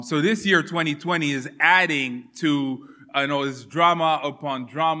So this year, 2020, is adding to, it's drama upon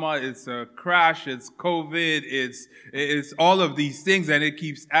drama. It's a crash. It's COVID. It's all of these things, and it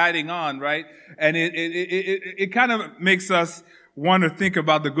keeps adding on, right? And it kind of makes us want to think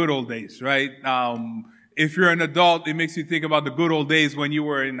about the good old days, right? If you're an adult, it makes you think about the good old days when you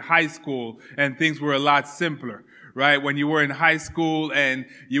were in high school and things were a lot simpler. Right? When you were in high school and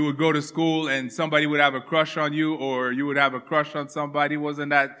you would go to school and somebody would have a crush on you or you would have a crush on somebody.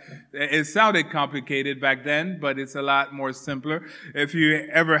 It sounded complicated back then, but it's a lot more simpler. If you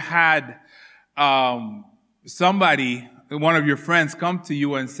ever had, somebody, one of your friends come to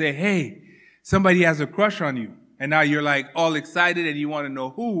you and say, hey, somebody has a crush on you. And now you're like all excited and you want to know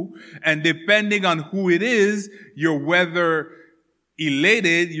who. And depending on who it is, you're whether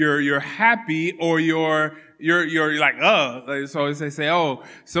elated, you're happy, or you're like, so they say, oh,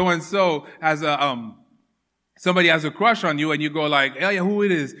 so-and-so has somebody has a crush on you, and you go like, oh, yeah, who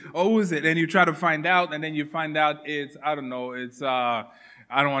it is? Oh, who is it? And you try to find out, and then you find out it's, I don't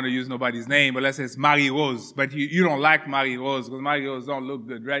want to use nobody's name, but let's say it's Marie-Rose, but you don't like Marie-Rose, because Marie-Rose don't look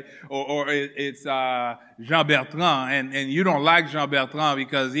good, right? Or it's Jean-Bertrand, and you don't like Jean-Bertrand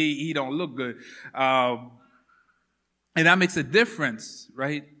because he don't look good. And that makes a difference,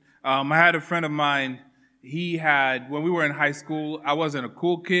 right? I had a friend of mine. When we were in high school, I wasn't a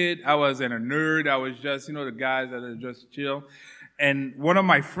cool kid. I wasn't a nerd. I was just, the guys that are just chill. And one of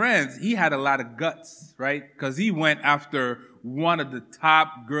my friends, he had a lot of guts, right? Because he went after one of the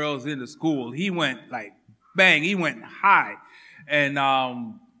top girls in the school. He went like, bang, he went high. And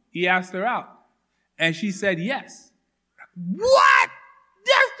he asked her out. And she said yes. What?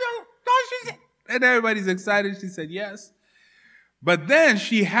 Yes, don't she say? And everybody's excited. She said yes. But then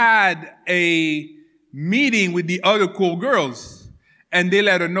she had a meeting with the other cool girls, and they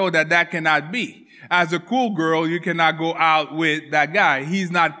let her know that cannot be. As a cool girl, you cannot go out with that guy.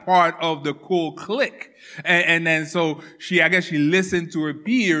 He's not part of the cool clique. And then so I guess she listened to her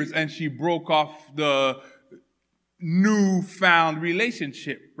peers and she broke off the newfound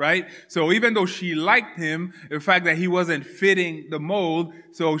relationship, right? So even though she liked him, the fact that he wasn't fitting the mold,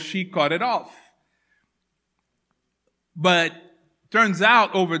 so she cut it off. But turns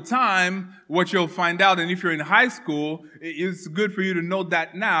out over time, what you'll find out, and if you're in high school, it's good for you to know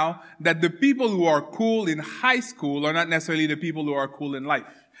that now, that the people who are cool in high school are not necessarily the people who are cool in life.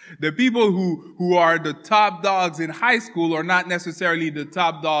 The people who are the top dogs in high school are not necessarily the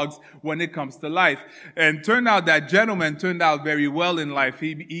top dogs when it comes to life. And turned out that gentleman turned out very well in life.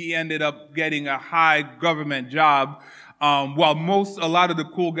 He ended up getting a high government job. While a lot of the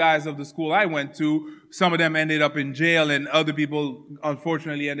cool guys of the school I went to, some of them ended up in jail, and other people,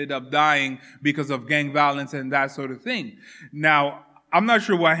 unfortunately, ended up dying because of gang violence and that sort of thing. Now, I'm not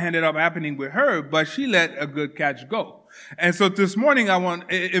sure what ended up happening with her, but she let a good catch go. And so this morning,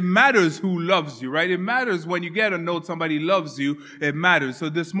 it matters who loves you, right? It matters when you get to know somebody loves you, it matters. So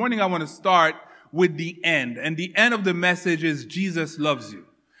this morning, I want to start with the end. And the end of the message is Jesus loves you.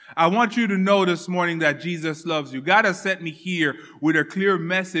 I want you to know this morning that Jesus loves you. God has sent me here with a clear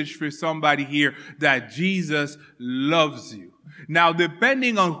message for somebody here that Jesus loves you. Now,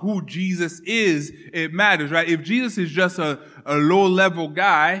 depending on who Jesus is, it matters, right? If Jesus is just a low-level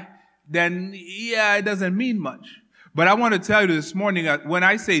guy, then, yeah, it doesn't mean much. But I want to tell you this morning that when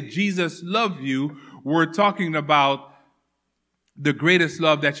I say Jesus loves you, we're talking about the greatest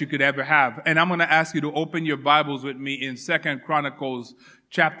love that you could ever have. And I'm going to ask you to open your Bibles with me in 2 Chronicles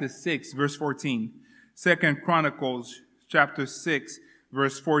chapter 6, verse 14. 2 Chronicles chapter 6,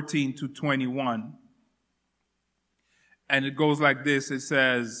 verse 14 to 21. And it goes like this. It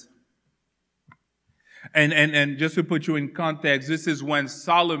says, and just to put you in context, this is when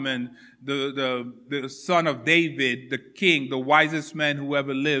Solomon, the son of David, the king, the wisest man who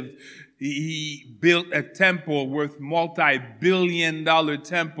ever lived, he built a temple worth multi-billion-dollar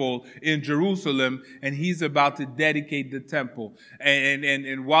temple in Jerusalem, and he's about to dedicate the temple.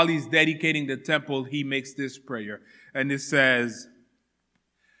 And while he's dedicating the temple, he makes this prayer. And it says,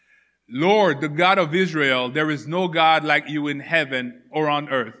 Lord, the God of Israel, there is no God like you in heaven or on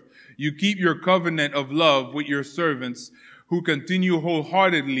earth. You keep your covenant of love with your servants who continue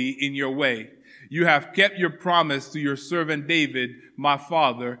wholeheartedly in your way. You have kept your promise to your servant David, my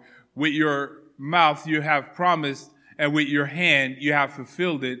father. With your mouth you have promised, and with your hand you have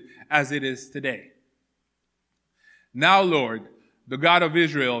fulfilled it as it is today. Now, Lord, the God of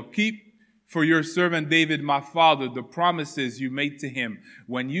Israel, keep for your servant David, my father, the promises you made to him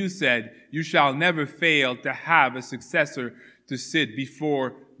when you said, you shall never fail to have a successor to sit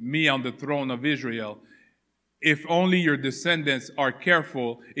before me on the throne of Israel. If only your descendants are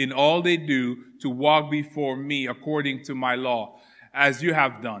careful in all they do to walk before me according to my law. as you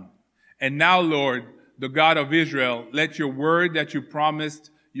have done. And now, Lord, the God of Israel, let your word that you promised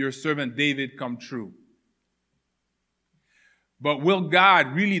your servant David come true. But will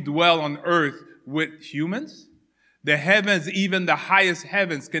God really dwell on earth with humans? The heavens, even the highest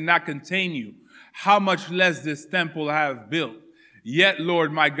heavens, cannot contain you. How much less this temple I have built? Yet,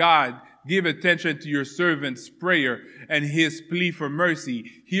 Lord, my God, give attention to your servant's prayer and his plea for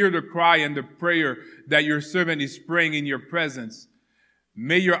mercy. Hear the cry and the prayer that your servant is praying in your presence.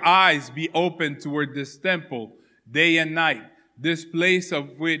 May your eyes be open toward this temple day and night, this place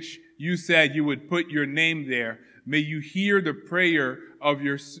of which you said you would put your name there. May you hear the prayer of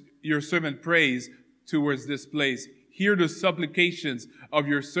your servant prays towards this place. Hear the supplications of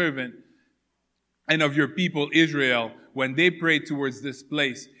your servant and of your people Israel when they pray towards this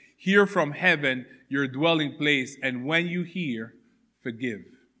place. Hear from heaven your dwelling place, and when you hear, forgive.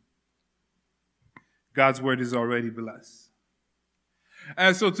 God's word is already blessed.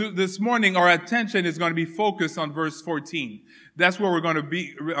 And so this morning, our attention is going to be focused on verse 14. That's where we're going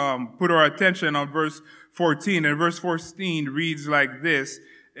to put our attention on verse 14. And verse 14 reads like this.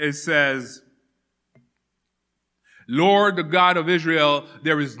 It says, Lord, the God of Israel,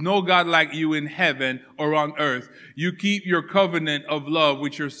 there is no God like you in heaven or on earth. You keep your covenant of love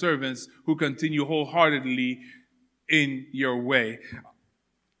with your servants who continue wholeheartedly in your way.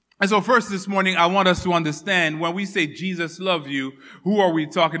 And so first this morning, I want us to understand when we say Jesus loves you, who are we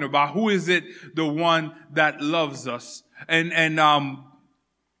talking about? Who is it, the one that loves us? And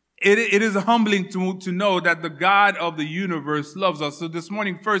it is humbling to know that the God of the universe loves us. So this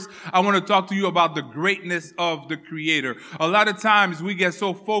morning, first, I want to talk to you about the greatness of the Creator. A lot of times we get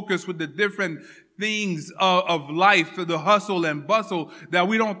so focused with the different things of life, the hustle and bustle, that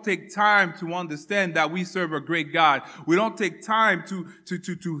we don't take time to understand that we serve a great God. We don't take time to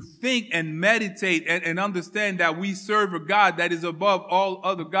think and meditate and understand that we serve a God that is above all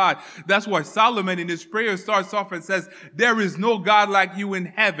other God. That's why Solomon in his prayer starts off and says, there is no God like you in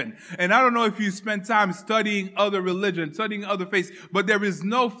heaven. And I don't know if you spend time studying other religions, studying other faiths, but there is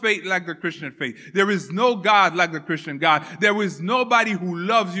no faith like the Christian faith. There is no God like the Christian God. There is nobody who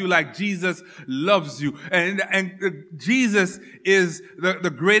loves you like Jesus loves you. And Jesus is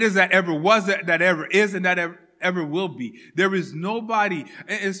the greatest that ever was, that ever is, and that ever will be. There is nobody.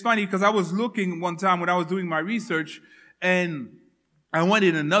 It's funny because I was looking one time when I was doing my research, and I went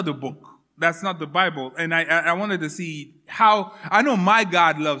in another book. That's not the Bible. And I wanted to see how, I know my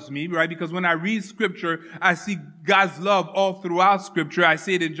God loves me, right? Because when I read scripture, I see God's love all throughout scripture. I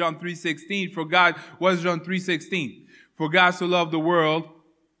see it in John 3:16. For God, what is John 3:16? For God so loved the world.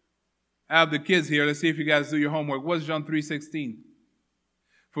 I have the kids here. Let's see if you guys do your homework. What's John 3:16?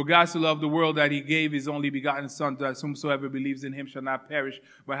 For God so loved the world that he gave his only begotten Son, that whomsoever believes in him shall not perish,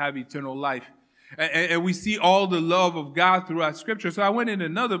 but have eternal life. And we see all the love of God throughout Scripture. So I went in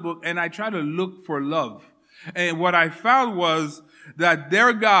another book and I tried to look for love. And what I found was that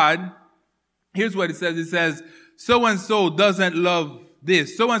their God, here's what it says. It says, so-and-so doesn't love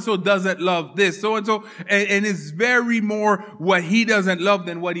this. So-and-so doesn't love this. So-and-so, and it's very more what he doesn't love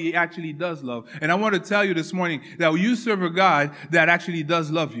than what he actually does love. And I want to tell you this morning that you serve a God that actually does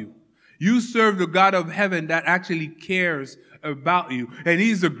love you. You serve the God of heaven that actually cares about you. And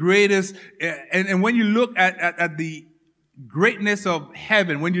he's the greatest. And when you look at the greatness of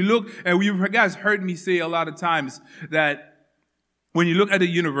heaven, when you look, and you guys heard me say a lot of times that when you look at the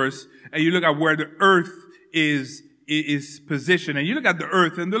universe and you look at where the earth is positioned, and you look at the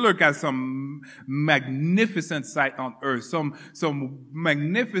earth and you look at some magnificent sight on earth, some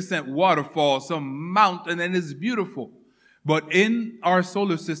magnificent waterfall, some mountain, and it's beautiful. But in our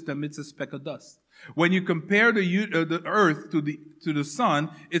solar system, it's a speck of dust. When you compare the earth to the sun,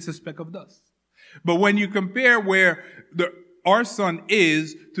 it's a speck of dust. But when you compare where our sun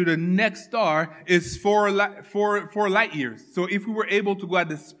is to the next star, it's 4 light years. So if we were able to go at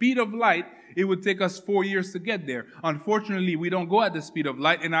the speed of light, it would take us 4 years to get there. Unfortunately, we don't go at the speed of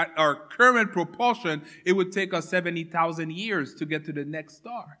light. And at our current propulsion, it would take us 70,000 years to get to the next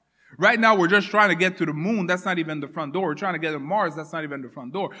star. Right now, we're just trying to get to the moon. That's not even the front door. We're trying to get to Mars. That's not even the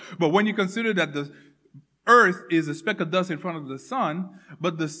front door. But when you consider that the earth is a speck of dust in front of the sun,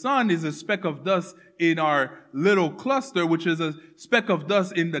 but the sun is a speck of dust in our little cluster, which is a speck of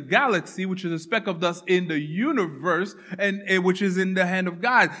dust in the galaxy, which is a speck of dust in the universe, and which is in the hand of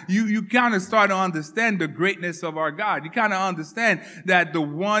God. You kind of start to understand the greatness of our God. You kind of understand that the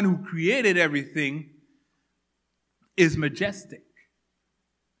one who created everything is majestic.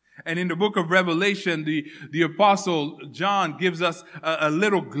 And in the book of Revelation, the apostle John gives us a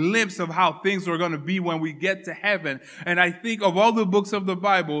little glimpse of how things are going to be when we get to heaven. And I think of all the books of the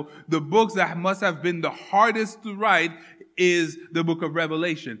Bible, the books that must have been the hardest to write is the book of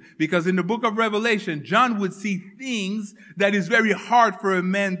Revelation. Because in the book of Revelation, John would see things that is very hard for a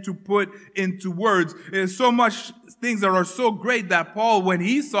man to put into words. There's so much things that are so great that Paul, when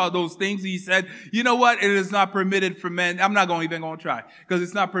he saw those things, he said, you know what? It is not permitted for men. I'm not even going to try, because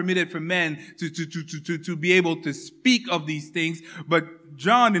it's not permitted for men to be able to speak of these things. But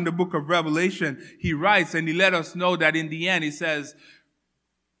John, in the book of Revelation, he writes and he let us know that in the end, he says,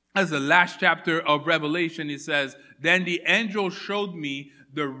 as the last chapter of Revelation, he says, then the angel showed me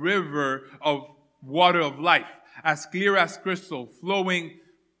the river of water of life, as clear as crystal, flowing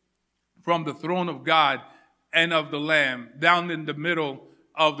from the throne of God and of the Lamb, down in the middle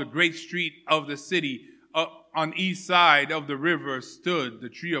of the great street of the city. On each side of the river stood the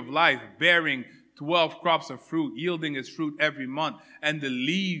tree of life, bearing 12 crops of fruit, yielding its fruit every month. And the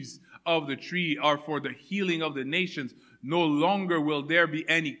leaves of the tree are for the healing of the nations. No longer will there be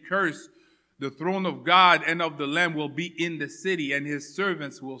any curse. The throne of God and of the Lamb will be in the city, and his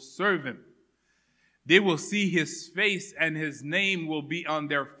servants will serve him. They will see his face, and his name will be on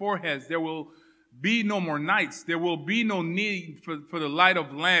their foreheads. There will be no more nights. There will be no need for the light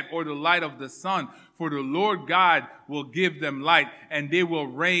of lamp or the light of the sun. For the Lord God will give them light, and they will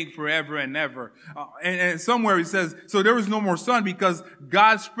reign forever and ever. And somewhere it says, so there is no more sun, because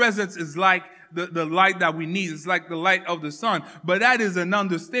God's presence is like the light that we need. It's like the light of the sun. But that is an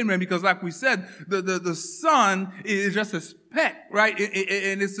understatement, because like we said, the sun is just a speck, right?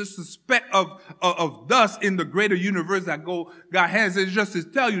 And it's just a speck of dust in the greater universe that God has. It's just to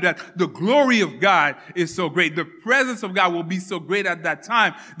tell you that the glory of God is so great. The presence of God will be so great at that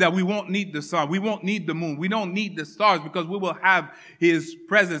time that we won't need the sun. We won't need the moon. We don't need the stars, because we will have his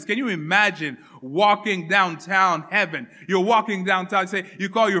presence. Can you imagine walking downtown heaven? You're walking downtown, you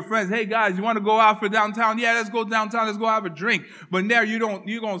call your friends, hey guys, you want to go out for downtown? Yeah, let's go downtown. Let's go have a drink. But there you're going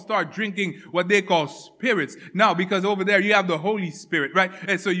to start drinking what they call spirits. No, because over there you have the Holy Spirit, right?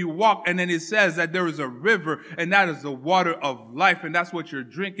 And so you walk, and then it says that there is a river, and that is the water of life, and that's what you're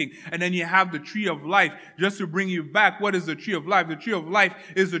drinking. And then you have the tree of life. Just to bring you back, what is the tree of life? The tree of life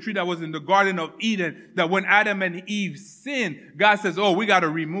is the tree that was in the Garden of Eden, that when Adam and Eve sinned, God says, oh, we got to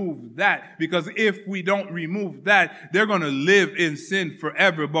remove that, because if we don't remove that, they're going to live in sin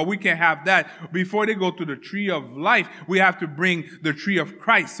forever. But we can't have that. Before they go to the tree of life, we have to bring the tree of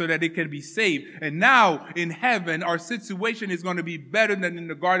Christ so that they can be saved. And now in heaven, our situation is going to be better than in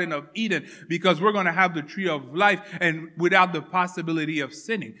the Garden of Eden, because we're going to have the tree of life and without the possibility of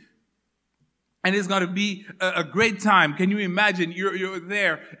sinning. And it's going to be a great time. Can you imagine? You're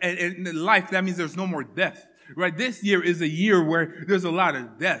there, and in life, that means there's no more death. Right? This year is a year where there's a lot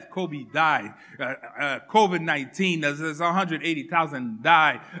of death. Kobe died. COVID-19, there's 180,000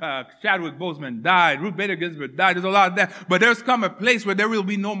 died. Chadwick Boseman died. Ruth Bader Ginsburg died. There's a lot of death. But there's come a place where there will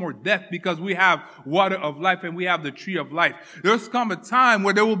be no more death, because we have water of life and we have the tree of life. There's come a time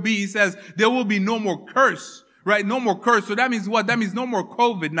where there will be, he says, there will be no more curse. Right? No more curse. So that means what? That means no more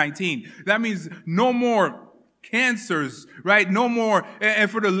COVID-19. That means no more cancers, right? No more, and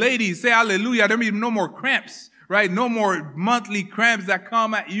for the ladies, say hallelujah, there means no more cramps, right? No more monthly cramps that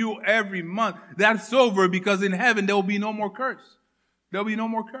come at you every month. That's over, because in heaven there will be no more curse. There'll be no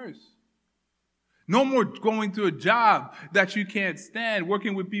more curse. No more going to a job that you can't stand,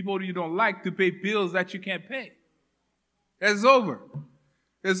 working with people you don't like to pay bills that you can't pay. It's over.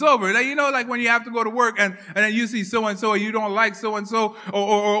 It's over. You know, like when you have to go to work and then you see so-and-so and you don't like so-and-so,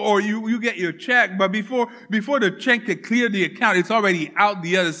 or you get your check, but before the check can clear the account, it's already out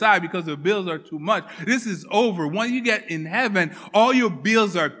the other side because the bills are too much. This is over. When you get in heaven, all your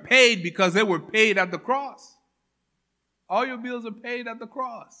bills are paid because they were paid at the cross. All your bills are paid at the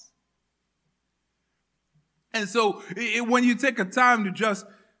cross. And so when you take a time to just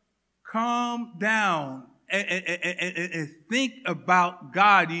calm down and think about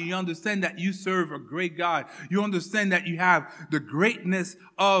God, you understand that you serve a great God. You understand that you have the greatness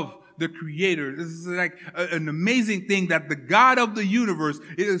of the Creator. This is like an amazing thing, that the God of the universe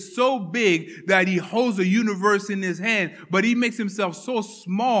is so big that he holds the universe in his hand, but he makes himself so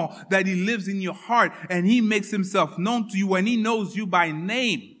small that he lives in your heart, and he makes himself known to you, and he knows you by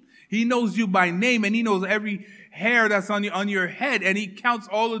name. He knows you by name, and he knows every hair that's on your head, and he counts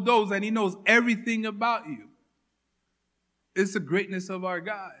all of those, and he knows everything about you. It's the greatness of our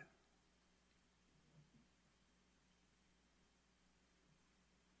God.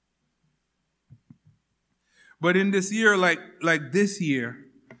 But in this year, like this year,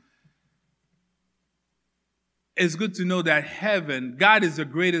 it's good to know that heaven, God is the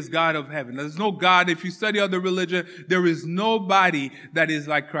greatest God of heaven. There's no God. If you study other religion, there is nobody that is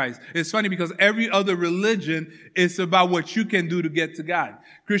like Christ. It's funny because every other religion is about what you can do to get to God.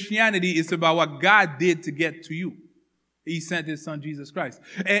 Christianity is about what God did to get to you. He sent his son, Jesus Christ.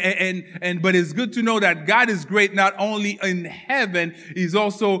 But it's good to know that God is great not only in heaven, he's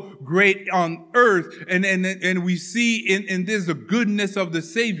also great on earth. And we see in this the goodness of the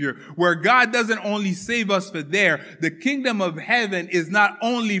Savior, where God doesn't only save us for there. The kingdom of heaven is not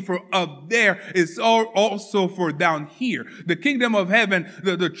only for up there, it's also for down here. The kingdom of heaven,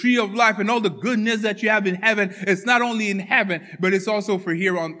 the tree of life and all the goodness that you have in heaven, it's not only in heaven, but it's also for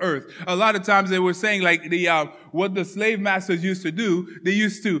here on earth. A lot of times they were saying like what the slave masters used to do, they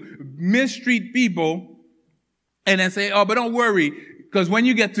used to mistreat people and then say, oh, but don't worry, because when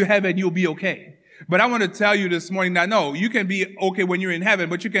you get to heaven, you'll be okay. But I want to tell you this morning that no, you can be okay when you're in heaven,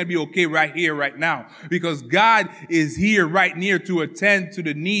 but you can be okay right here, right now, because God is here right near to attend to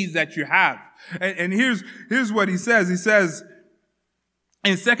the needs that you have. And here's what he says. He says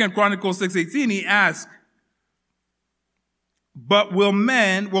in 2 Chronicles 6:18, he asks, but will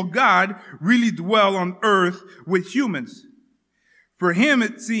God really dwell on earth with humans? For him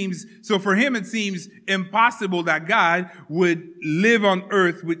it seems impossible that God would live on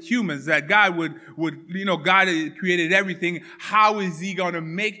earth with humans, that God would, God created everything. How is he going to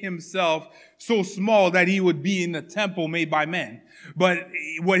make himself so small that he would be in a temple made by man? But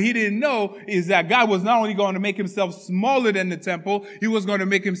what he didn't know is that God was not only going to make himself smaller than the temple, he was going to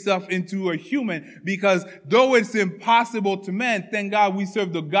make himself into a human, because though it's impossible to man, thank God we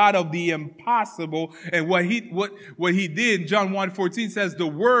serve the God of the impossible. And what he did, John 1:14 says, the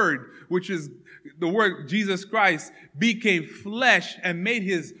Word, which is the Word, Jesus Christ, became flesh and made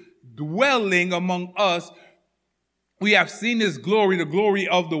his dwelling among us. We have seen his glory, the glory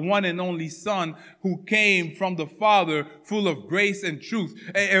of the one and only Son who came from the Father, full of grace and truth.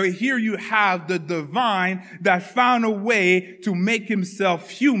 And here you have the divine that found a way to make himself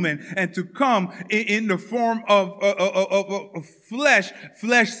human and to come in the form of flesh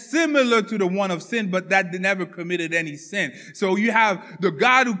similar to the one of sin, but that never committed any sin. So you have the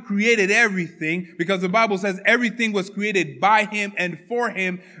God who created everything, because the Bible says everything was created by him and for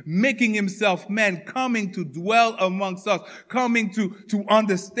him, making himself man, coming to dwell amongst us, coming to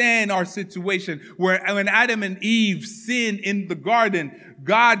understand our situation. Where when Adam and Eve sinned in the garden,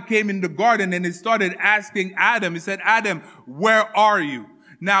 God came in the garden and he started asking Adam. He said, Adam, where are you?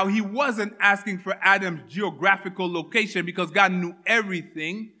 Now, he wasn't asking for Adam's geographical location, because God knew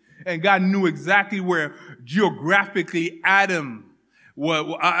everything and God knew exactly where geographically Adam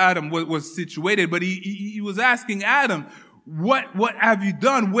was situated. But he was asking Adam, what have you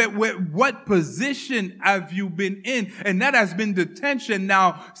done? What position have you been in? And that has been the tension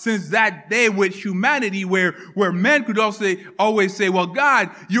now since that day with humanity, where men could also always say, well, God,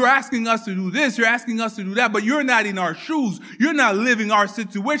 you're asking us to do this, you're asking us to do that, but you're not in our shoes. You're not living our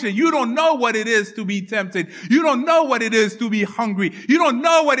situation. You don't know what it is to be tempted. You don't know what it is to be hungry. You don't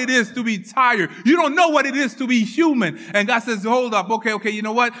know what it is to be tired. You don't know what it is to be human. And God says, hold up. Okay, you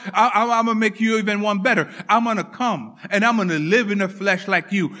know what? I'm going to make you even one better. I'm going to come and I'm going to live in the flesh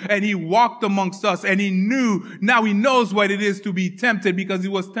like you. And he walked amongst us, and he knows what it is to be tempted, because he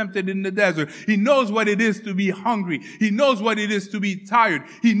was tempted in the desert. He knows what it is to be hungry. He knows what it is to be tired.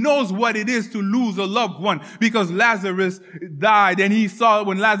 He knows what it is to lose a loved one, because Lazarus died, and he saw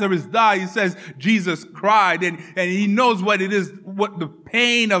when Lazarus died, he says Jesus cried, and he knows what it is, what the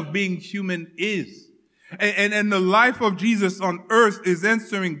pain of being human is. And the life of Jesus on earth is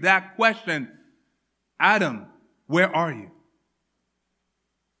answering that question. Adam, where are you?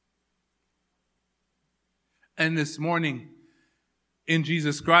 And this morning, in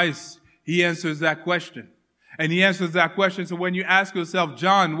Jesus Christ, he answers that question. And he answers that question. So when you ask yourself,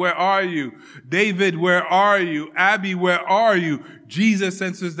 John, where are you? David, where are you? Abby, where are you? Jesus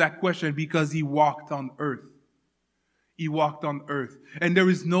answers that question because he walked on earth. He walked on earth. And there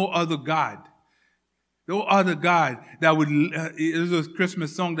is no other God. No other God that would, there's a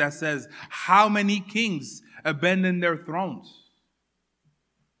Christmas song that says, how many kings abandoned their thrones?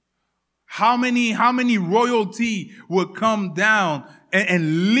 How many royalty would come down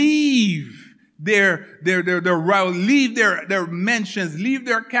and leave their mansions, leave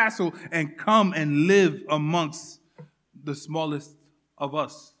their castle, and come and live amongst the smallest of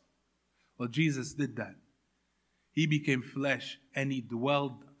us? Well, Jesus did that. He became flesh and he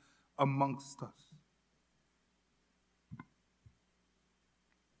dwelled amongst us.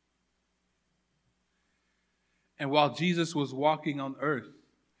 And while Jesus was walking on earth,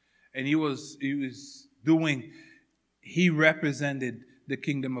 and he represented the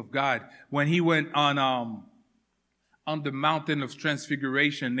kingdom of God. When he went on the mountain of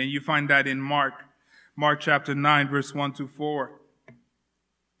transfiguration, and you find that in Mark chapter 9, verse 1-4.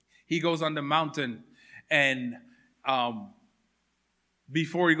 He goes on the mountain, and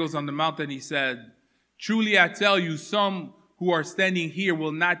before he goes on the mountain, he said, Truly I tell you, some who are standing here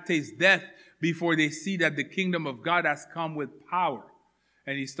will not taste death before they see that the kingdom of God has come with power.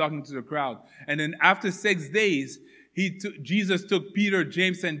 And he's talking to the crowd. And then after 6 days, Jesus took Peter,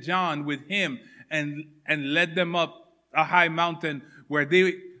 James, and John with him and led them up a high mountain where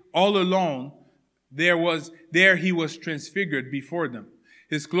they, all alone, there he was transfigured before them.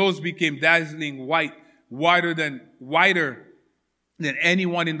 His clothes became dazzling white, whiter than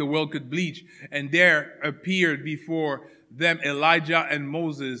anyone in the world could bleach. And there appeared before them Elijah and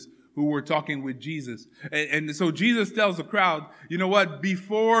Moses, who were talking with Jesus. And so Jesus tells the crowd, you know what,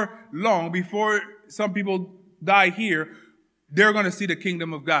 before long, before some people die here, they're going to see the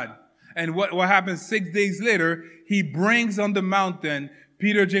kingdom of God. And what happens 6 days later, he brings on the mountain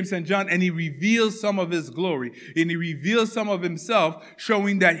Peter, James, and John, and he reveals some of his glory. And he reveals some of himself,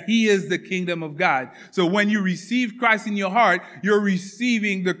 showing that he is the kingdom of God. So when you receive Christ in your heart, you're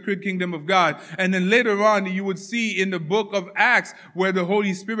receiving the kingdom of God. And then later on, you would see in the book of Acts, where the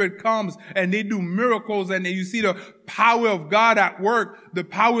Holy Spirit comes and they do miracles, and you see the power of God at work,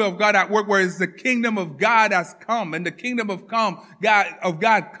 where it's the kingdom of God has come, and the kingdom of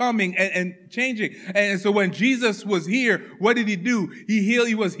God coming and changing. And so when Jesus was here, what did he do? He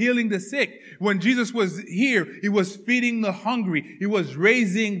was healing the sick. When Jesus was here, he was feeding the hungry. He was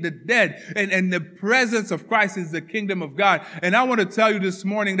raising the dead. And the presence of Christ is the kingdom of God. And I want to tell you this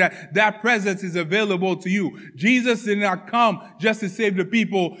morning that presence is available to you. Jesus did not come just to save the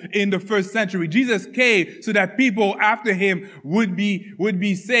people in the first century. Jesus came so that people after him would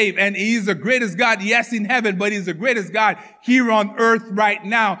be saved. And he's the greatest God, yes, in heaven, but he's the greatest God here on earth right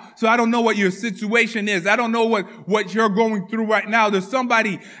now. So I don't know what your situation is. I don't know what you're going through right now. There's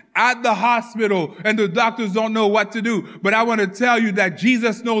somebody at the hospital and the doctors don't know what to do. But I want to tell you that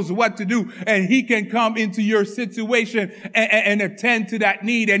Jesus knows what to do, and he can come into your situation and attend to that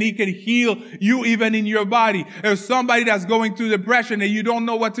need, and he can heal you even in your body. There's somebody that's going through depression and you don't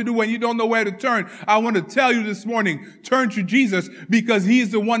know what to do and you don't know where to turn. I want to tell you this morning, turn to Jesus, because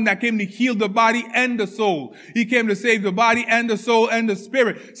he's the one that came to heal the body and the soul. He came to save the body and the soul and the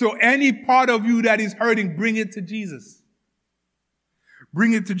spirit. So any part of you that is hurting, bring it to Jesus.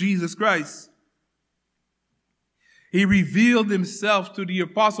 Bring it to Jesus Christ. He revealed himself to the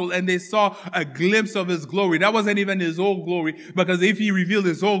apostle, and they saw a glimpse of his glory. That wasn't even his whole glory, because if he revealed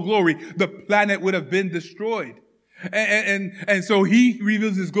his whole glory, the planet would have been destroyed. And so he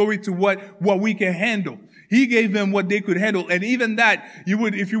reveals his glory to what we can handle. He gave them what they could handle. And even that,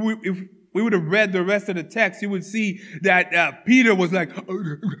 if we would have read the rest of the text, you would see that Peter was like,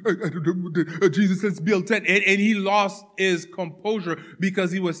 Jesus says, build 10. And he lost his composure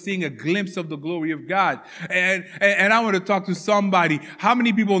because he was seeing a glimpse of the glory of God. And I want to talk to somebody. How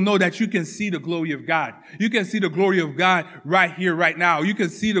many people know that you can see the glory of God? You can see the glory of God right here, right now. You can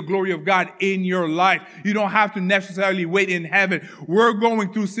see the glory of God in your life. You don't have to necessarily wait in heaven. We're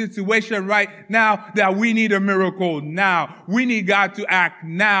going through a situation right now that we need a miracle now. We need God to act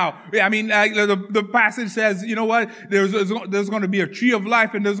now. I mean, like the passage says, you know what? There's going to be a tree of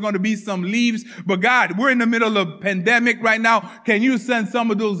life and there's going to be some leaves. But God, we're in the middle of a pandemic right now. Can you send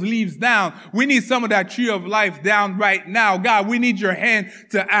some of those leaves down? We need some of that tree of life down right now. God, we need your hand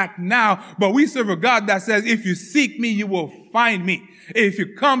to act now. But we serve a God that says, if you seek me, you will find me. If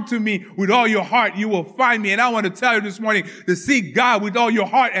you come to me with all your heart, you will find me. And I want to tell you this morning to seek God with all your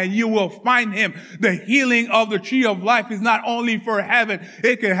heart and you will find him. The healing of the tree of life is not only for heaven.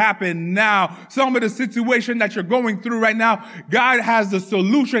 It can happen now. Some of the situation that you're going through right now, God has the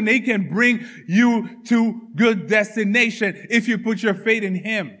solution. He can bring you to good destination if you put your faith in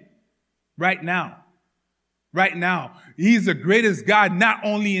him right now. Right now. He's the greatest God, not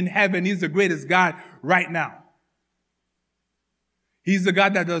only in heaven. He's the greatest God right now. He's the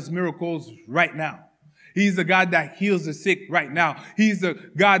God that does miracles right now. He's the God that heals the sick right now. He's the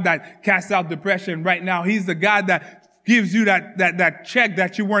God that casts out depression right now. He's the God that gives you that check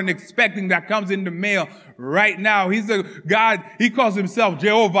that you weren't expecting that comes in the mail right now. He's the God, he calls himself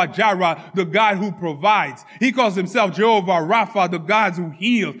Jehovah Jireh, the God who provides. He calls himself Jehovah Rapha, the God who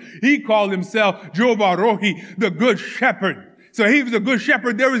heals. He called himself Jehovah Rohi, the good shepherd. So he's the good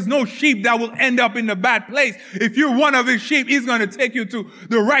shepherd. There is no sheep that will end up in the bad place. If you're one of his sheep, he's going to take you to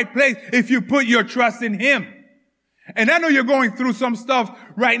the right place if you put your trust in him. And I know you're going through some stuff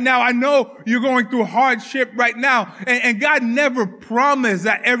right now. I know you're going through hardship right now. And God never promised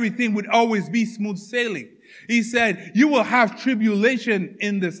that everything would always be smooth sailing. He said, you will have tribulation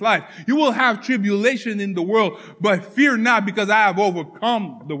in this life. You will have tribulation in the world, but fear not, because I have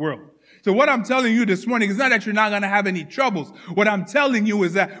overcome the world. So what I'm telling you this morning is not that you're not going to have any troubles. What I'm telling you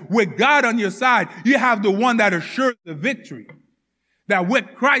is that with God on your side, you have the one that assures the victory. That with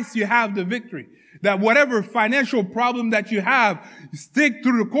Christ, you have the victory. That whatever financial problem that you have, stick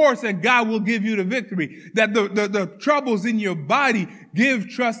through the course and God will give you the victory. That the troubles in your body, give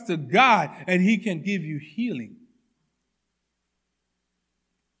trust to God and He can give you healing.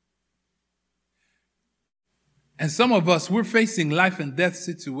 And some of us, we're facing life and death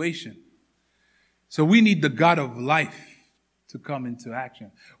situation. So we need the God of life to come into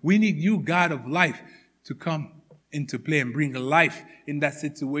action. We need you, God of life, to come into play and bring life in that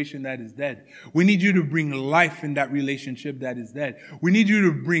situation that is dead. We need you to bring life in that relationship that is dead. We need you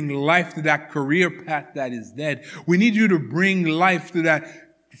to bring life to that career path that is dead. We need you to bring life to that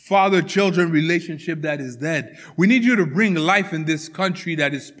father-children relationship that is dead. We need you to bring life in this country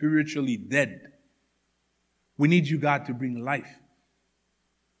that is spiritually dead. We need you, God, to bring life.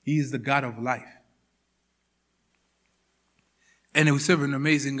 He is the God of life. And we serve an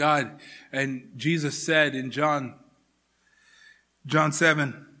amazing God. And Jesus said in John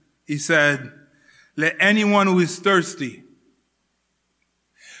 7, He said, let anyone who is thirsty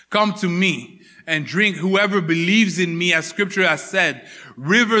come to me and drink. Whoever believes in me, as scripture has said,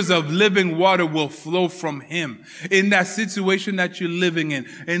 rivers of living water will flow from him. In that situation that you're living in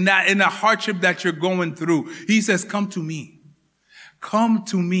the hardship that you're going through, He says, come to me. Come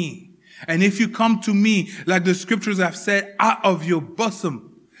to me. And if you come to me, like the scriptures have said, out of your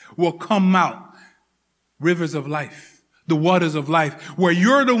bosom will come out rivers of life, the waters of life, where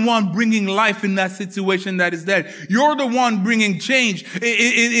you're the one bringing life in that situation that is dead. You're the one bringing change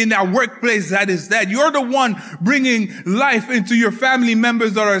in that workplace that is dead. You're the one bringing life into your family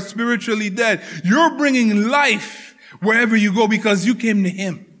members that are spiritually dead. You're bringing life wherever you go because you came to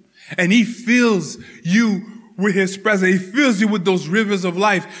Him and He fills you with His presence. He fills you with those rivers of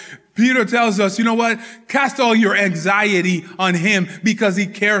life. Peter tells us, you know what? Cast all your anxiety on Him because He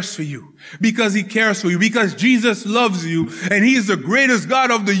cares for you. Because He cares for you. Because Jesus loves you and He is the greatest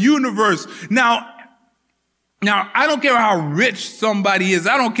God of the universe. Now, I don't care how rich somebody is.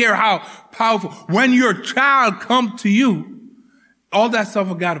 I don't care how powerful. When your child comes to you, all that stuff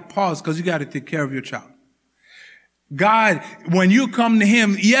will got to pause because you got to take care of your child. God, when you come to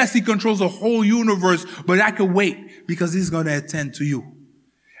Him, yes, He controls the whole universe, but that can wait because He's going to attend to you.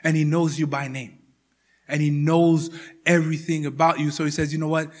 And He knows you by name. And He knows everything about you. So He says, you know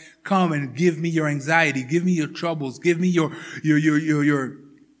what? Come and give me your anxiety. Give me your troubles. Give me your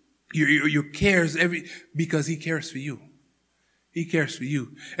cares. Because He cares for you. He cares for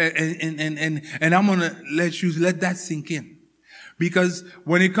you. And I'm going to let that sink in. Because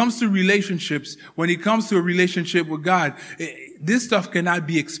when it comes to relationships, when it comes to a relationship with God, this stuff cannot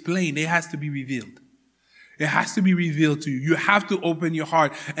be explained. It has to be revealed. It has to be revealed to you. You have to open your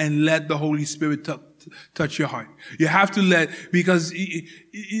heart and let the Holy Spirit touch your heart. You have to because,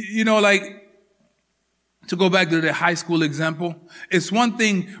 you know, like, to go back to the high school example, it's one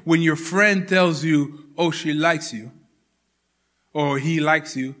thing when your friend tells you, oh, she likes you, or he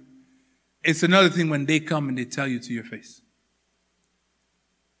likes you. It's another thing when they come and they tell you to your face.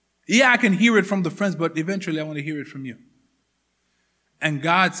 Yeah, I can hear it from the friends, but eventually I want to hear it from you. And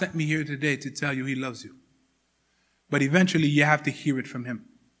God sent me here today to tell you He loves you. But eventually you have to hear it from Him.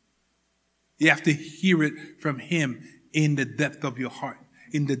 You have to hear it from Him in the depth of your heart,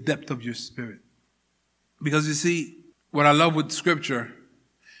 in the depth of your spirit. Because you see, what I love with Scripture,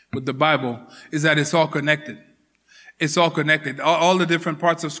 with the Bible, is that it's all connected. It's all connected. All the different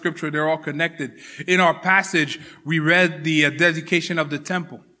parts of Scripture, they're all connected. In our passage, we read the dedication of the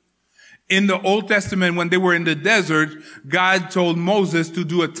temple. In the Old Testament, when they were in the desert, God told Moses to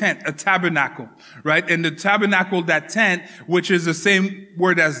do a tent, a tabernacle, right? And the tabernacle, that tent, which is the same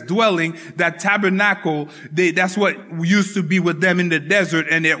word as dwelling, that tabernacle, that's what used to be with them in the desert,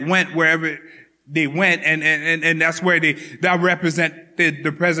 and it went wherever they went, and that's where that represented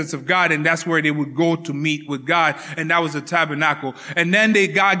the presence of God, and that's where they would go to meet with God, and that was the tabernacle. And then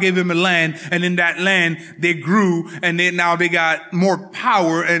God gave him a land, and in that land they grew, and now they got more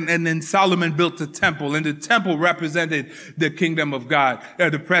power, and then Solomon built the temple, and the temple represented the kingdom of God,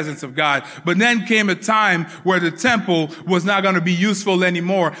 the presence of God. But then came a time where the temple was not going to be useful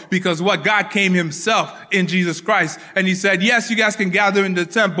anymore, because God came Himself in Jesus Christ, and He said, yes, you guys can gather in the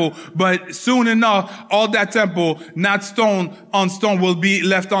temple, but soon enough, all that temple, not stone on stone, will be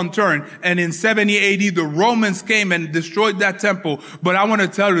left unturned. And in 70 AD, the Romans came and destroyed that temple. But I want to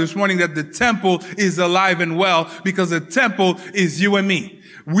tell you this morning that the temple is alive and well, because the temple is you and me.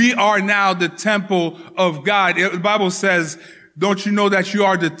 We are now the temple of God. The Bible says, don't you know that you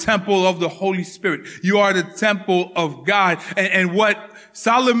are the temple of the Holy Spirit? You are the temple of God. And what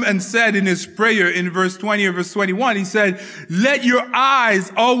Solomon said in his prayer in verse 20 or verse 21, he said, let your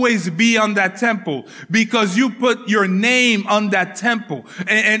eyes always be on that temple because you put your name on that temple.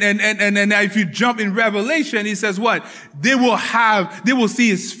 And if you jump in Revelation, he says what? They will see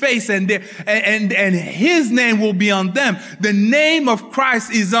his face and his name will be on them. The name of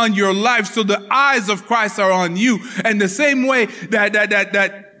Christ is on your life. So the eyes of Christ are on you. And the same way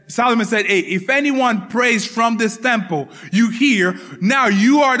that Solomon said, hey, if anyone prays from this temple, you hear, now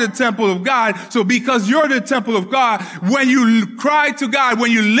you are the temple of God. So because you're the temple of God, when you cry to God,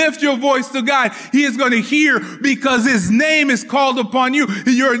 when you lift your voice to God, he is going to hear because his name is called upon you.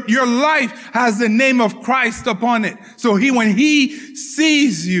 Your life has the name of Christ upon it. So when he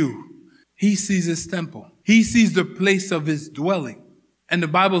sees you, he sees his temple. He sees the place of his dwelling. And the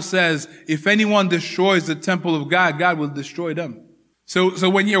Bible says, if anyone destroys the temple of God, God will destroy them. So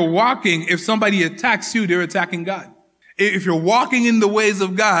when you're walking, if somebody attacks you, they're attacking God. If you're walking in the ways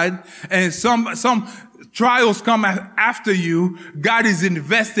of God and some trials come after you, God is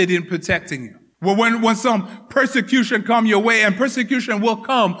invested in protecting you. Well, when some persecution come your way, and persecution will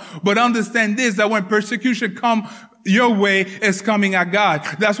come, but understand this, that when persecution come your way, it's coming at God.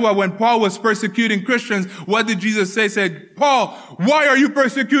 That's why when Paul was persecuting Christians, what did Jesus say? He said, Paul, why are you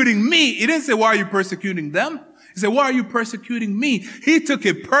persecuting me? He didn't say, why are you persecuting them? He said, why are you persecuting me? He took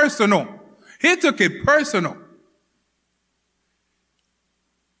it personal. He took it personal.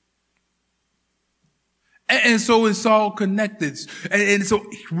 And so it's all connected. And so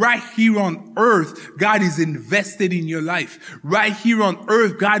right here on earth, God is invested in your life. Right here on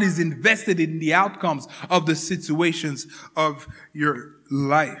earth, God is invested in the outcomes of the situations of your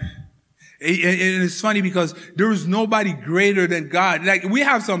life. And it's funny because there is nobody greater than God. Like, we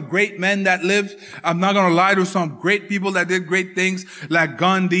have some great men that lived. I'm not going to lie, there's some great people that did great things, like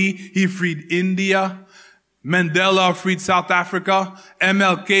Gandhi. He freed India. Mandela freed South Africa.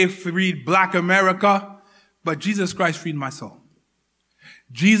 MLK freed Black America. But Jesus Christ freed my soul.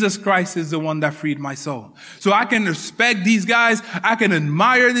 Jesus Christ is the one that freed my soul. So I can respect these guys. I can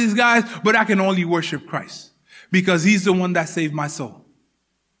admire these guys, but I can only worship Christ because he's the one that saved my soul.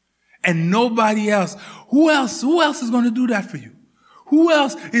 And nobody else. Who else is going to do that for you? Who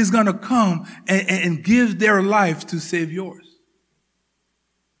else is going to come and give their life to save yours?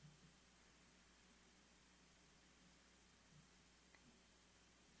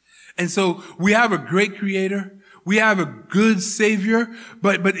 And so we have a great creator. We have a good savior,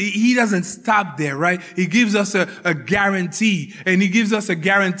 but he doesn't stop there, right? He gives us a guarantee, and he gives us a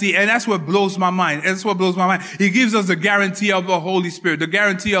guarantee. And that's what blows my mind. That's what blows my mind. He gives us the guarantee of the Holy Spirit, the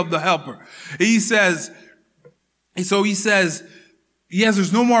guarantee of the helper. He says, yes,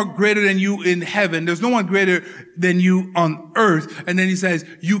 there's no more greater than you in heaven. There's no one greater than you on earth. And then he says,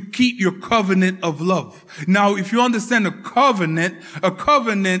 you keep your covenant of love. Now, if you understand a covenant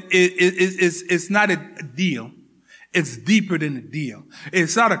is not a deal. It's deeper than a deal.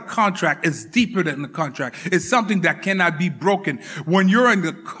 It's not a contract. It's deeper than a contract. It's something that cannot be broken. When you're in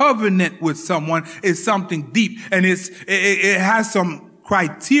the covenant with someone, it's something deep, and it has some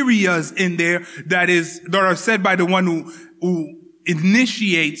criterias in there that are set by the one who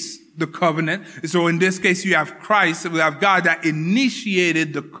initiates the covenant. So in this case, you have Christ, we have God that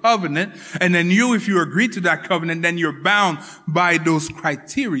initiated the covenant, and then if you agree to that covenant, then you're bound by those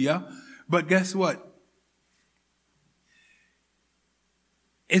criteria. But guess what?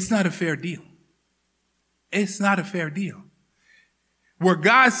 It's not a fair deal. It's not a fair deal. Where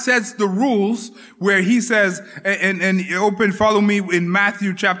God sets the rules, where he says, and follow me in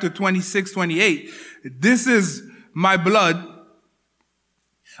Matthew chapter 26, 28. This is my blood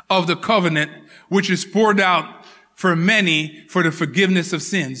of the covenant, which is poured out for many for the forgiveness of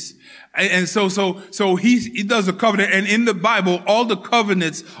sins. And so he does a covenant. And in the Bible, all the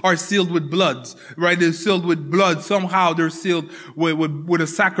covenants are sealed with blood, right? They're sealed with blood. Somehow they're sealed with a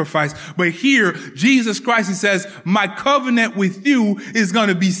sacrifice. But here, Jesus Christ, he says, my covenant with you is going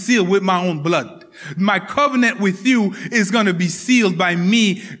to be sealed with my own blood. My covenant with you is going to be sealed by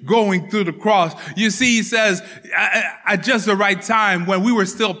me going through the cross. You see, he says, at just the right time, when we were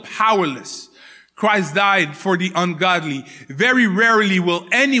still powerless, Christ died for the ungodly. Very rarely will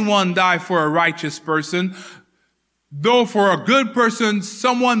anyone die for a righteous person. Though for a good person,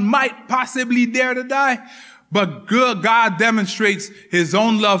 someone might possibly dare to die. But God demonstrates his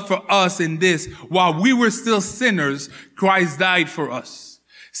own love for us in this. While we were still sinners, Christ died for us.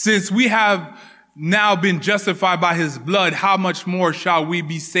 Since we have now been justified by his blood, how much more shall we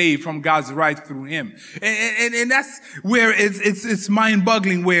be saved from God's right through him? And that's where it's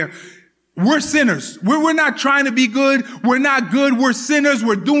mind-boggling, where We're sinners. We're not trying to be good. We're not good. We're sinners.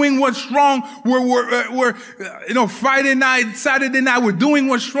 We're doing what's wrong. We're Friday night, Saturday night, we're doing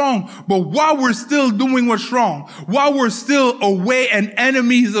what's wrong. But while we're still doing what's wrong, while we're still away and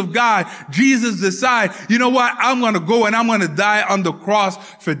enemies of God, Jesus decided, you know what? I'm going to go and I'm going to die on the cross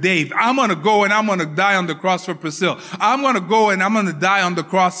for Dave. I'm going to go and I'm going to die on the cross for Priscilla. I'm going to go and I'm going to die on the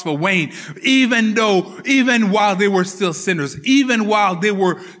cross for Wayne. Even while they were still sinners, even while they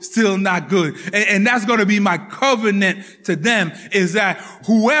were still not good. And that's going to be my covenant to them, is that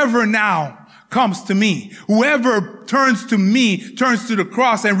whoever now comes to me, whoever turns to me, turns to the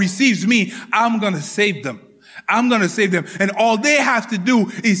cross and receives me, I'm going to save them. I'm going to save them. And all they have to do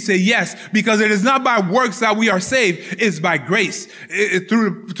is say yes, because it is not by works that we are saved. It's by grace,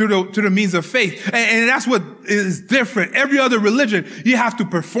 through the means of faith. And that's what is different. Every other religion, you have to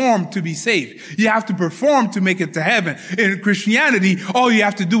perform to be saved. You have to perform to make it to heaven. In Christianity, all you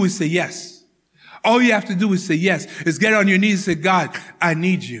have to do is say yes. All you have to do is say yes, is get on your knees and say, God, I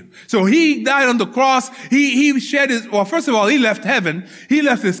need you. So he died on the cross. He shed first of all, he left heaven. He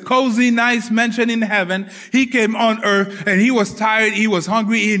left his cozy, nice mansion in heaven. He came on earth and he was tired. He was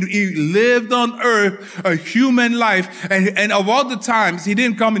hungry. He lived on earth a human life. And of all the times, he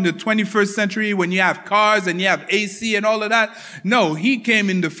didn't come in the 21st century when you have cars and you have AC and all of that. No, he came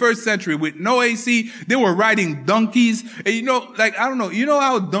in the first century with no AC. They were riding donkeys. And you know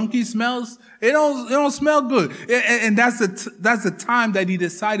how a donkey smells? It don't smell good. And that's the time that he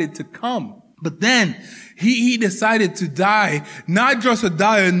decided to come. But then he decided to die, not just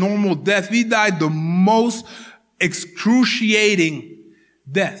a normal death. He died the most excruciating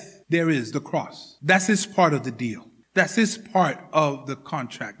death there is, the cross. That's his part of the deal. That's his part of the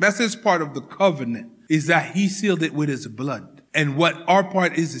contract. That's his part of the covenant, is that he sealed it with his blood. And what our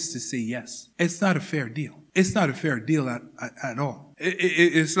part is to say yes. It's not a fair deal. It's not a fair deal at all.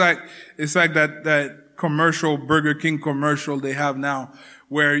 It's like that commercial, Burger King commercial they have now,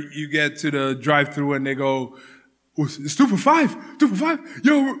 where you get to the drive-thru and they go, oh, it's 2 for $5.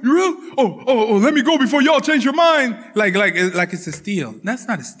 Yo, you real? Oh, let me go before y'all change your mind. Like it's a steal. That's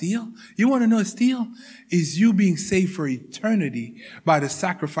not a steal. You want to know a steal? Is you being saved for eternity by the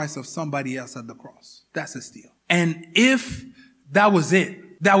sacrifice of somebody else at the cross. That's a steal. And if that was it,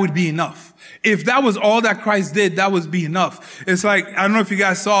 that would be enough. If that was all that Christ did, that would be enough. It's like, I don't know if you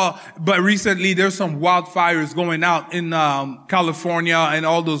guys saw, but recently there's some wildfires going out in California and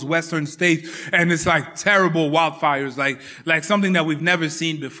all those western states, and it's like terrible wildfires, like something that we've never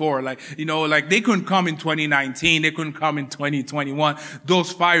seen before. Like they couldn't come in 2019, they couldn't come in 2021.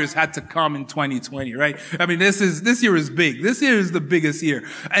 Those fires had to come in 2020, right? I mean, this year is big. This year is the biggest year.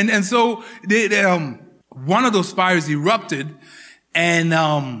 And so one of those fires erupted. And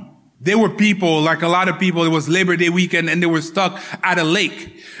there were people, like a lot of people, it was Labor Day weekend, and they were stuck at a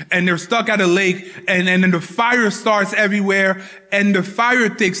lake. And they're stuck at a lake, and then the fire starts everywhere, and the fire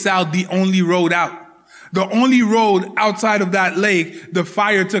takes out the only road out. The only road outside of that lake, the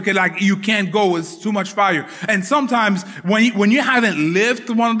fire took it, like you can't go, it's too much fire. And sometimes when you haven't lived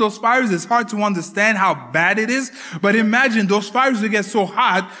one of those fires, it's hard to understand how bad it is. But imagine those fires will get so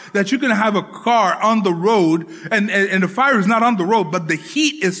hot that you can have a car on the road and the fire is not on the road, but the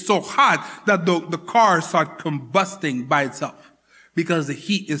heat is so hot that the car starts combusting by itself. Because the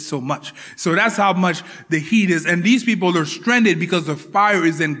heat is so much. So that's how much the heat is. And these people are stranded because the fire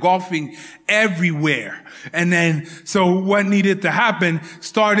is engulfing everywhere. And then, so what needed to happen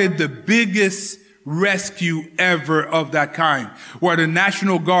started the biggest rescue ever of that kind, where the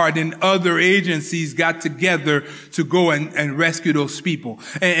National Guard and other agencies got together to go and rescue those people.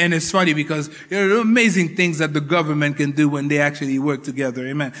 And it's funny because there are amazing things that the government can do when they actually work together.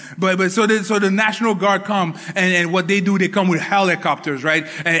 Amen. But so the National Guard come and what they do, they come with helicopters, right?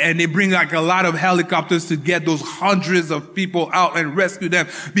 And they bring like a lot of helicopters to get those hundreds of people out and rescue them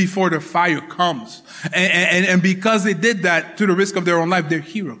before the fire comes. And because they did that to the risk of their own life, they're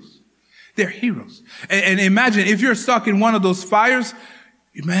heroes. They're heroes. And imagine if you're stuck in one of those fires,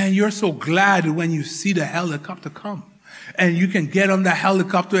 man, you're so glad when you see the helicopter come. And you can get on that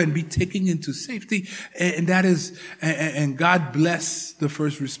helicopter and be taken into safety. And that is, and God bless the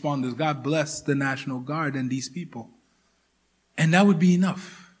first responders. God bless the National Guard and these people. And that would be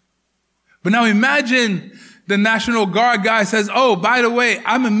enough. But now imagine the National Guard guy says, oh, by the way,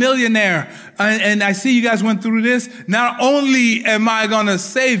 I'm a millionaire. And I see you guys went through this. Not only am I going to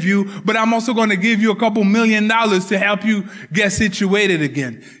save you, but I'm also going to give you a couple $1 million to help you get situated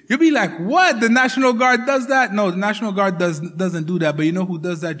again. You'll be like, what? The National Guard does that? No, the National Guard doesn't do that. But you know who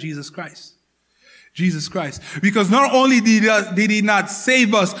does that? Jesus Christ. Jesus Christ. Because not only did he not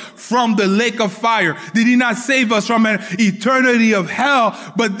save us from the lake of fire, did he not save us from an eternity of hell,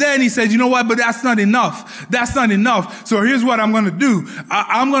 but then he said, you know what, but that's not enough. That's not enough. So here's what I'm going to do.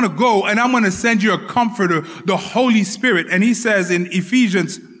 I'm going to go and I'm going to send you a comforter, the Holy Spirit. And he says in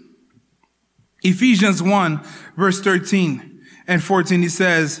Ephesians 1, verse 13 and 14, he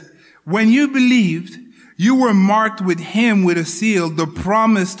says, when you believed, you were marked with him with a seal, the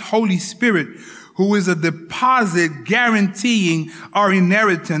promised Holy Spirit, who is a deposit guaranteeing our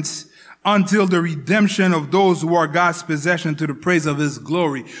inheritance until the redemption of those who are God's possession to the praise of his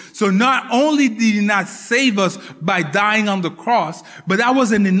glory. So not only did he not save us by dying on the cross, but that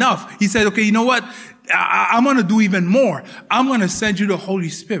wasn't enough. He said, okay, you know what? I'm going to do even more. I'm going to send you the Holy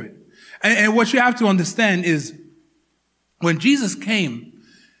Spirit. And what you have to understand is when Jesus came,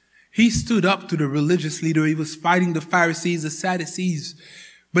 he stood up to the religious leader. He was fighting the Pharisees, the Sadducees.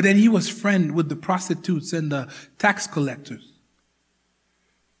 But then he was friend with the prostitutes and the tax collectors.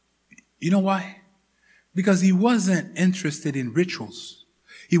 You know why? Because he wasn't interested in rituals.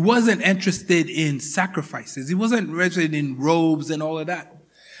 He wasn't interested in sacrifices. He wasn't interested in robes and all of that.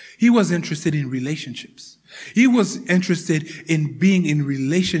 He was interested in relationships. He was interested in being in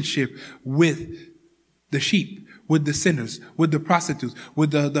relationship with the sheep, with the sinners, with the prostitutes,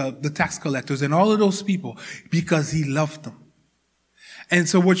 with the tax collectors and all of those people because he loved them. And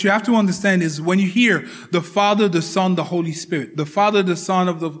so what you have to understand is when you hear the Father, the Son, the Holy Spirit, the Father, the Son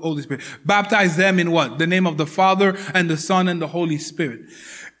of the Holy Spirit, baptize them in what? The name of the Father and the Son and the Holy Spirit.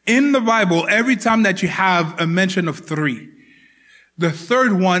 In the Bible, every time that you have a mention of three, the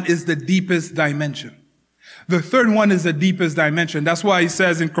third one is the deepest dimension. The third one is the deepest dimension. That's why he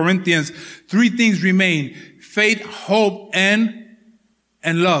says in Corinthians, three things remain: faith, hope, and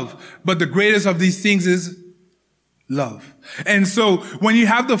love. But the greatest of these things is love. And so when you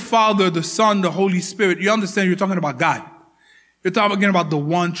have the Father, the Son, the Holy Spirit, you understand you're talking about God. You're talking about the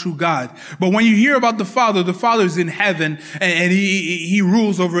one true God. But when you hear about the Father is in heaven and he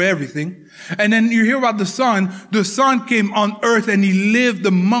rules over everything. And then you hear about the Son came on earth and he lived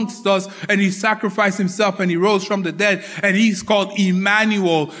amongst us and he sacrificed himself and he rose from the dead and he's called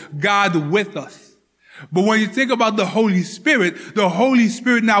Emmanuel, God with us. But when you think about the Holy Spirit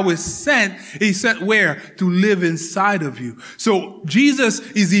now is sent. He's sent where? To live inside of you. So Jesus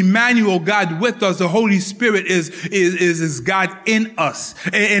is Emmanuel, God with us. The Holy Spirit is God in us.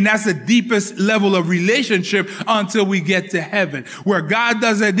 And that's the deepest level of relationship until we get to heaven, where God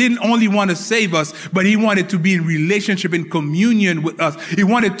didn't only want to save us, but he wanted to be in relationship, in communion with us. He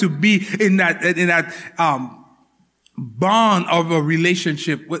wanted to be in that bond of a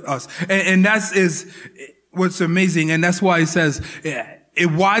relationship with us. And that is what's amazing. And that's why he says,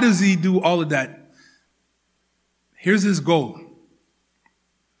 why does he do all of that? Here's his goal.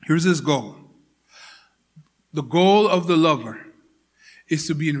 Here's his goal. The goal of the lover is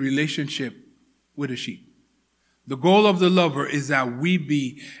to be in relationship with a sheep. The goal of the lover is that we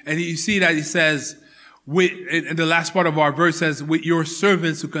be, and you see that he says, in the last part of our verse says, with your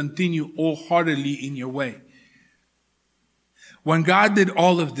servants who continue wholeheartedly in your way. When God did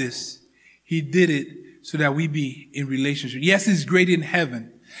all of this, he did it so that we be in relationship. Yes, he's great in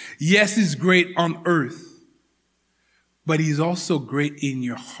heaven. Yes, he's great on earth. But he's also great in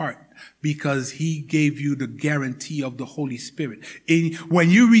your heart because he gave you the guarantee of the Holy Spirit.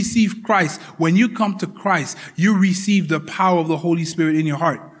 When you receive Christ, when you come to Christ, you receive the power of the Holy Spirit in your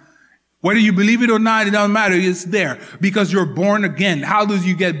heart. Whether you believe it or not, it doesn't matter. It's there because you're born again. How do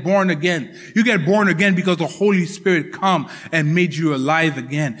you get born again? You get born again because the Holy Spirit come and made you alive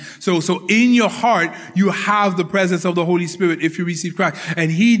again. So in your heart, you have the presence of the Holy Spirit if you receive Christ. And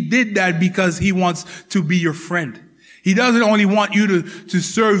he did that because he wants to be your friend. He doesn't only want you to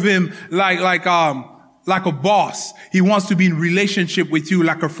serve him like a boss. He wants to be in relationship with you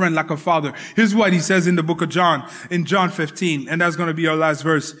like a friend, like a father. Here's what he says in the book of John, in John 15, and that's going to be our last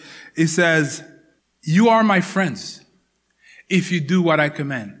verse. It says, you are my friends if you do what I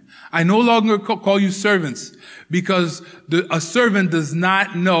command. I no longer call you servants because a servant does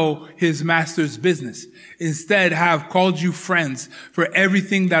not know his master's business. Instead, have called you friends, for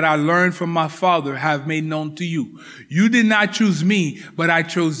everything that I learned from my Father have made known to you. You did not choose me, but I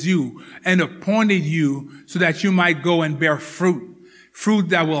chose you and appointed you so that you might go and bear fruit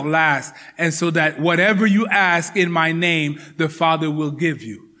that will last, and so that whatever you ask in my name, the Father will give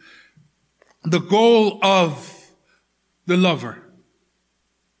you. The goal of the lover,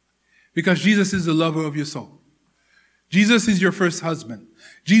 because Jesus is the lover of your soul. Jesus is your first husband.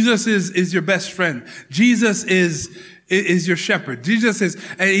 Jesus is your best friend. Jesus is your shepherd.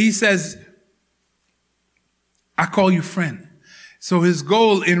 And he says, I call you friend. So his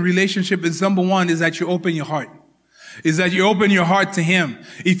goal in relationship is, number one, is that you open your heart. Is that you open your heart to him.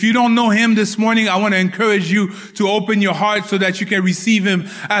 If you don't know him this morning, I want to encourage you to open your heart so that you can receive him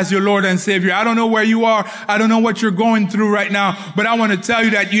as your Lord and Savior. I don't know where you are. I don't know what you're going through right now, but I want to tell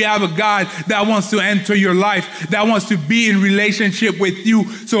you that you have a God that wants to enter your life, that wants to be in relationship with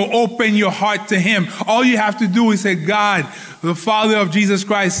you. So open your heart to him. All you have to do is say, God, the Father of Jesus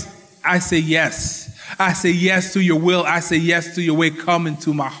Christ, I say yes. I say yes to your will. I say yes to your way. Come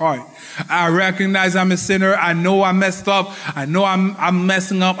into my heart. I recognize I'm a sinner. I know I messed up. I know I'm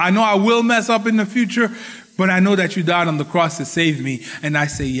messing up. I know I will mess up in the future, but I know that you died on the cross to save me, and I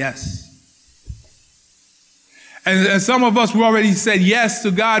say yes. And some of us, we already said yes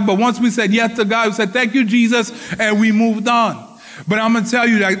to God, but once we said yes to God, we said, thank you, Jesus, and we moved on. But I'm going to tell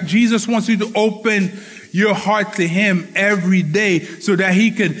you that Jesus wants you to open your heart to him every day so that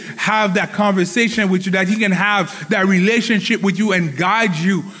he can have that conversation with you, that he can have that relationship with you and guide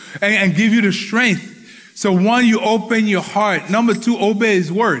you and give you the strength. So one, you open your heart. Number two, obey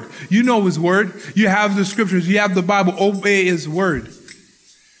his word. You know his word. You have the scriptures. You have the Bible. Obey his word.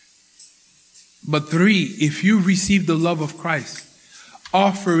 But three, if you receive the love of Christ,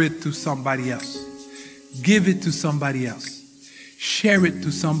 offer it to somebody else. Give it to somebody else. Share it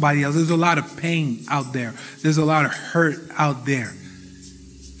to somebody else. There's a lot of pain out there. There's a lot of hurt out there.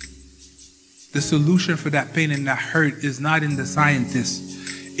 The solution for that pain and that hurt is not in the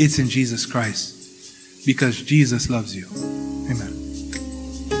scientists. It's in Jesus Christ. Because Jesus loves you.